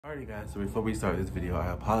Alright guys, so before we start this video,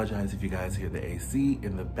 I apologize if you guys hear the AC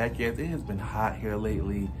in the backyard. It has been hot here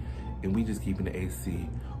lately, and we just keeping the AC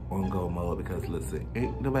on go mode because listen,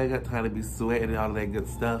 ain't nobody got time to be sweating and all that good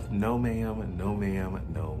stuff. No ma'am, no ma'am,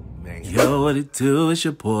 no ma'am. Yo, what it do? It's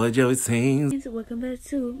your boy Joey Sings. Welcome back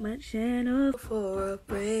to my channel for a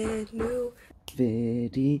brand new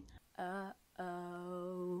video.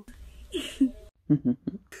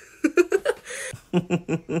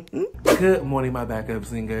 Good morning, my backup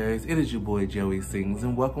singers. It is your boy Joey Sings,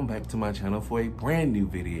 and welcome back to my channel for a brand new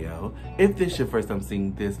video. If this is your first time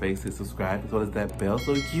seeing this face, hit subscribe as well as that bell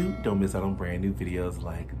so you don't miss out on brand new videos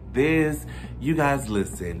like this. You guys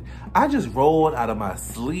listen, I just rolled out of my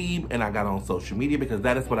sleep and I got on social media because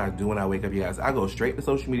that is what I do when I wake up, you guys. I go straight to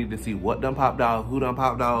social media to see what done popped off, who done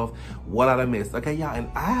popped off, what I done missed. Okay, y'all, and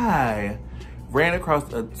I ran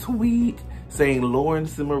across a tweet saying Lauren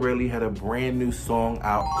Cimorelli had a brand new song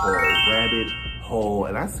out called Rabbit Hole.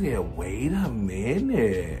 And I said, wait a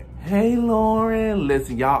minute. Hey Lauren,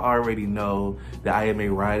 listen, y'all already know that I am a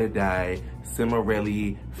ride or die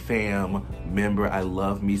Cimorelli fam member. I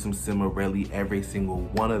love me some Cimorelli, every single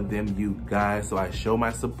one of them, you guys. So I show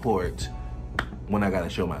my support when I gotta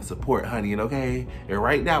show my support, honey, and okay? And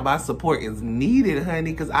right now, my support is needed,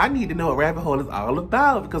 honey, because I need to know what rabbit hole is all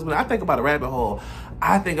about. Because when I think about a rabbit hole,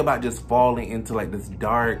 I think about just falling into like this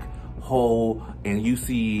dark hole and you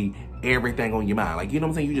see everything on your mind. Like, you know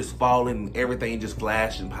what I'm saying? You just fall in, everything just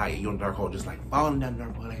flashing by you in the dark hole, just like falling down the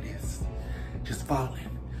dark hole like this. Just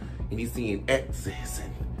falling. And you seeing exes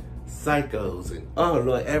and psychos and oh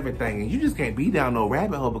Lord, everything, and you just can't be down no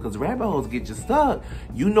rabbit hole because rabbit holes get you stuck.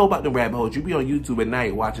 You know about the rabbit holes. You be on YouTube at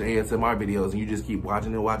night watching ASMR videos and you just keep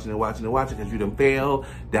watching and watching and watching and watching because you done fell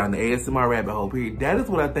down the ASMR rabbit hole, period. That is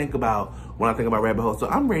what I think about when I think about rabbit holes. So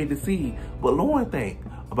I'm ready to see what Lauren think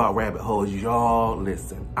about rabbit holes. Y'all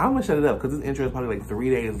listen, I'm gonna shut it up because this intro is probably like 3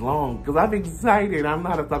 days long because I'm excited. I'm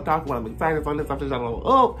not gonna stop talking when I'm excited. So let's stop just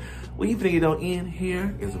oh, well, you think it don't end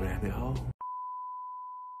here is a rabbit hole.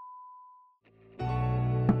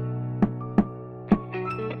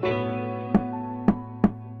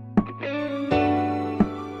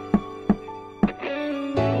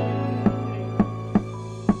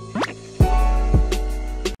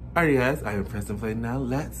 Alright guys, I am pressing play now.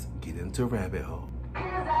 Let's get into rabbit hole.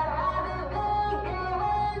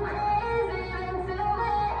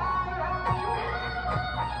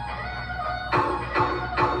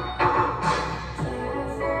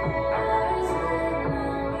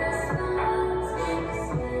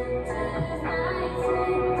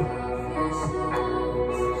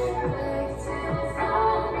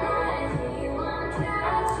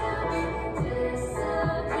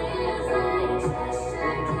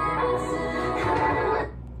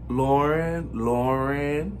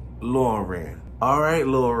 Lauren. All right,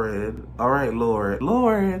 Lauren.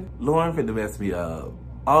 Lauren finna mess me up.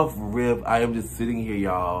 Off rip, I am just sitting here,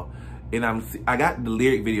 y'all, and I got the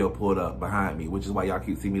lyric video pulled up behind me, which is why y'all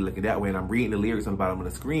keep seeing me looking that way, and I'm reading the lyrics on the bottom of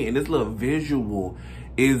the screen, and this little visual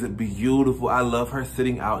is beautiful. I love her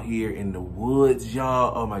sitting out here in the woods,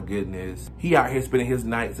 y'all. Oh my goodness. He out here spending his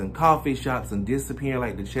nights in coffee shops and disappearing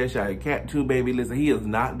like the Cheshire Cat too, baby. Listen, he is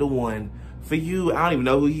not the one for you. I don't even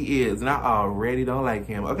know who he is, and I already don't like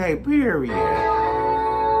him. Okay, period.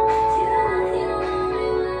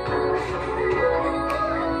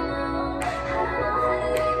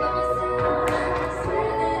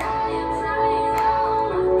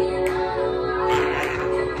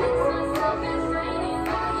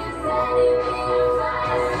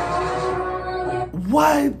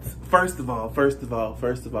 What? First of all,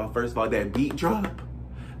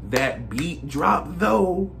 that beat drop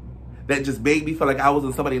though, that just made me feel like I was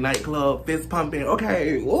in somebody's nightclub, fist pumping.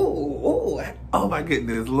 Okay, ooh, oh my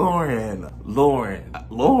goodness, Lauren,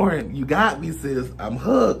 you got me, sis. I'm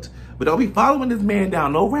hooked. But don't be following this man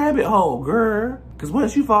down no rabbit hole, girl. Cause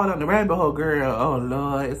once you fall down the rabbit hole, girl, oh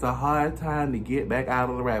Lord, it's a hard time to get back out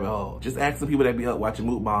of the rabbit hole. Just ask some people that be up watching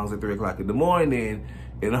mukbangs at 3 o'clock in the morning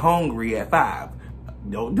and hungry at 5.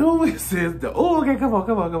 Don't do it, sis. Oh, okay, come on.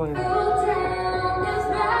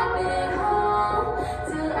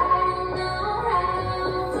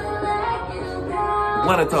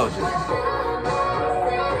 What I told you.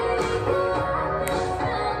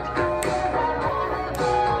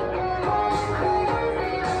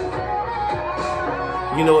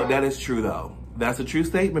 You know what? That is true, though. That's a true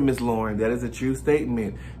statement, Miss Lauren. That is a true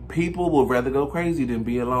statement. People will rather go crazy than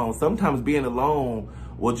be alone. Sometimes being alone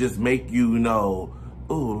will just make you know,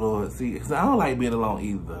 oh, Lord, see, cause I don't like being alone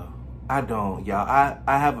either. I don't, y'all.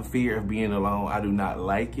 I have a fear of being alone. I do not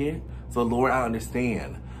like it. So, Lord, I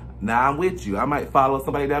understand. Now I'm with you. I might follow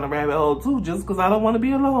somebody down the rabbit hole too, just because I don't want to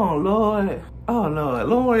be alone, Lord. Oh, Lord.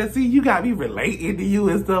 Lord, see, you got me relating to you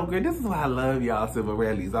and stuff, girl. This is why I love y'all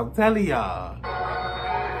Cimorellis. I'm telling y'all.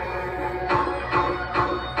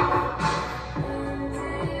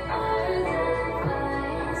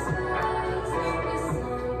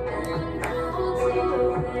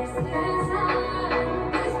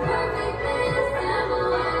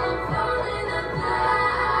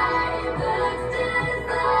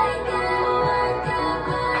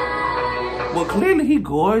 Well, clearly he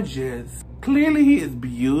gorgeous. Clearly he is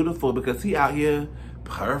beautiful because he out here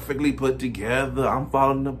perfectly put together. I'm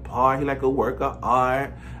falling apart. He like a work of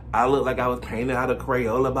art. I look like I was painted out of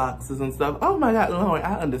Crayola boxes and stuff. Oh my God, Lord,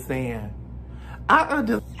 I understand.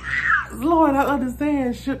 Lord, I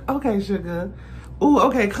understand. Okay, sugar. Ooh,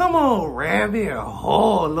 okay, come on, rabbit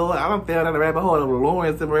hole, Lord. I done fell down the rabbit hole of a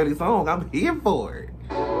Lauren Cimorelli song. I'm here for it.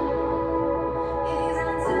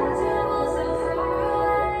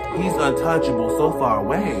 He's untouchable, so far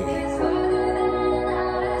away.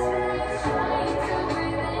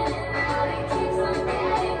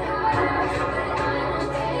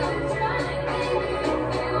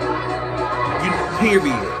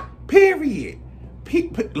 Period.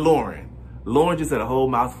 Lauren just had a whole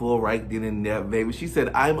mouthful right then and there, baby. She said,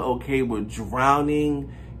 I'm okay with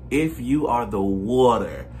drowning if you are the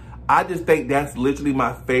water. I just think that's literally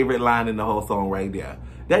my favorite line in the whole song right there.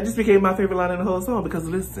 That just became my favorite line in the whole song because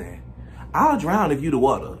listen, I'll drown if you the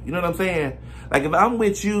water. You know what I'm saying? Like if I'm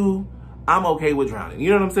with you, I'm okay with drowning.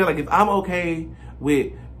 You know what I'm saying? Like if I'm okay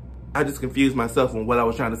with, I just confused myself on what I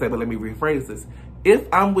was trying to say, but let me rephrase this. If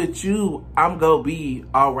I'm with you, I'm gonna be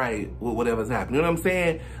all right with whatever's happening. You know what I'm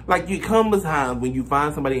saying? Like you come a time when you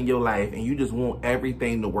find somebody in your life and you just want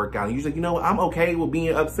everything to work out. And you're like, you know what? I'm okay with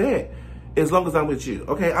being upset as long as I'm with you.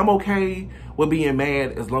 Okay, I'm okay with being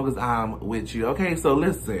mad as long as I'm with you. Okay, so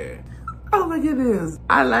listen. Oh my goodness.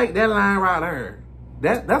 I like that line right there.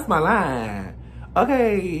 That's my line.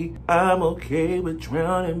 Okay, I'm okay with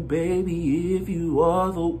drowning, baby, if you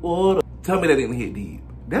are the water. Tell me that didn't hit deep.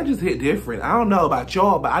 That just hit different. I don't know about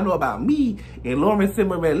y'all, but I know about me and Lauren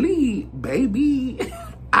Cimorelli, baby.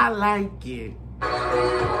 I like it.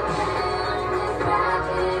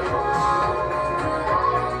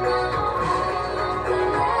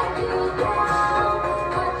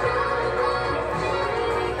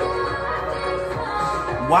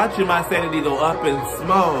 Watching my sanity go up in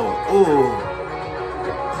smoke. Ooh.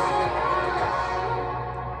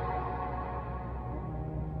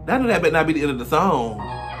 I know that better not be the end of the song.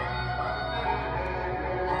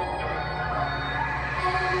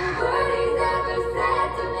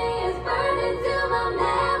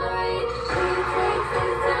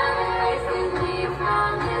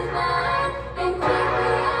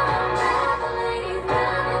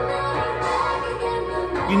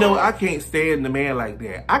 You know, I can't stand a man like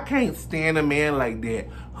that. I can't stand a man like that.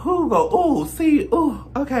 Who go, ooh, see, ooh,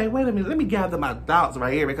 okay, wait a minute. Let me gather my thoughts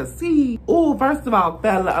right here because see, ooh, first of all,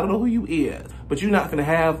 fella, I don't know who you is, but you're not gonna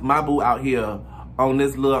have my boo out here on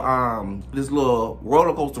this little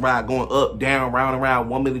roller coaster ride going up, down, round and round.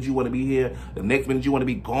 1 minute you wanna be here, the next minute you wanna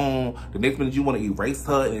be gone, the next minute you wanna erase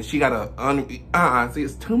her and she gotta, see,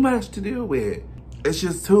 it's too much to deal with. It's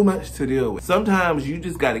just too much to deal with. Sometimes you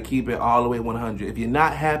just gotta keep it all the way 100. If you're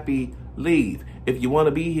not happy, leave. If you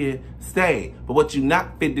wanna be here, stay. But what you're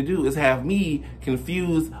not fit to do is have me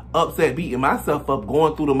confused, upset, beating myself up,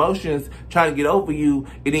 going through the motions, trying to get over you,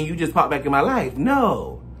 and then you just pop back in my life.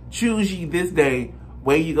 No. Choose ye this day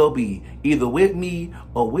where you go be. Either with me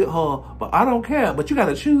or with her, but I don't care. But you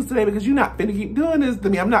gotta choose today because you're not finna keep doing this to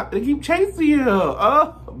me. I'm not finna keep chasing you.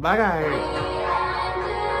 Oh, bye guys.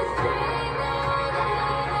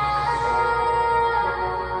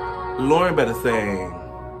 Lauren better sing.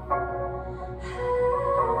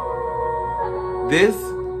 This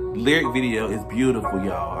lyric video is beautiful,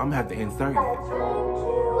 y'all. I'm gonna have to insert it.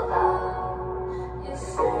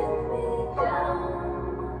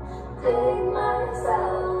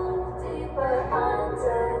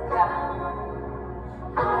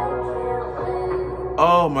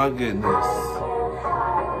 Oh my goodness.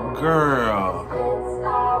 Girl.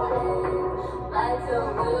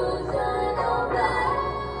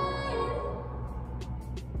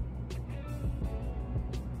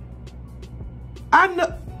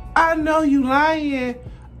 I know you lying.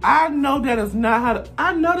 I know that is not how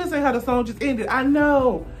I know this ain't how the song just ended. I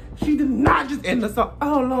know. She did not just end the song.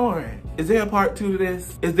 Oh, Lauren. Is there a part 2 to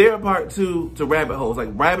this? Is there a part 2 to Rabbit Holes? Like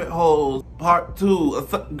Rabbit Holes part 2.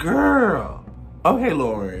 Girl. Okay,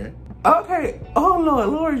 Lauren. Okay. Oh, Lord.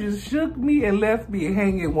 Lauren just shook me and left me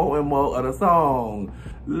hanging wanting more of the song.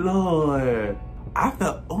 Lord.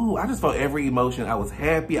 I just felt every emotion. I was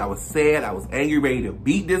happy, I was sad, I was angry, ready to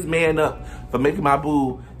beat this man up for making my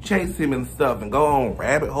boo chase him and stuff and go on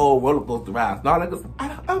rabbit hole roller coaster rides and all that good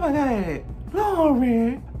stuff. Oh my God,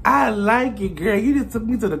 Lauren, I like it, girl. You just took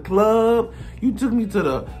me to the club. You took me to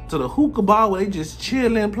the hookah bar where they just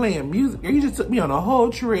chilling, playing music. Girl, you just took me on a whole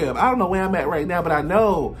trip. I don't know where I'm at right now, but I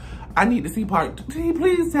know I need to see part 2.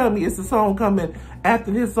 Please tell me it's a song coming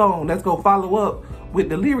after this song that's gonna follow up with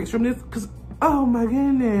the lyrics from this, because oh my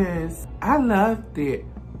goodness, I loved it,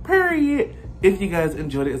 period. If you guys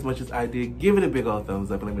enjoyed it as much as I did, give it a big old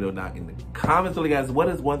thumbs up and let me know down in the comments. So you guys, what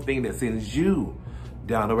is one thing that sends you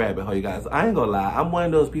down the rabbit hole, you guys? I ain't gonna lie, I'm one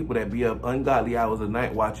of those people that be up ungodly hours of the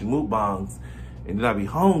night watching mukbangs, and then I be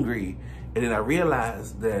hungry, and then I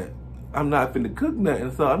realize that I'm not finna cook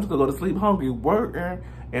nothing, so I'm just gonna go to sleep hungry, working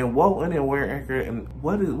and walking and working, and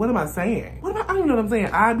what am I saying? I don't even know what I'm saying.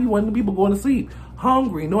 I be one of the people going to sleep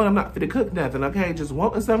hungry, knowing I'm not finna cook nothing, okay? Just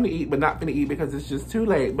wanting something to eat, but not finna eat because it's just too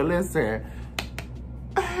late. But listen,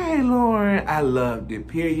 hey Lauren, I loved it,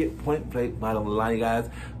 period, point blank, bottom line, you guys.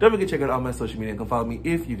 Don't forget to check out all my social media and come follow me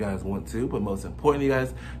if you guys want to. But most importantly, you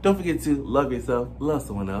guys, don't forget to love yourself, love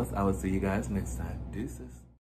someone else. I will see you guys next time. Deuces.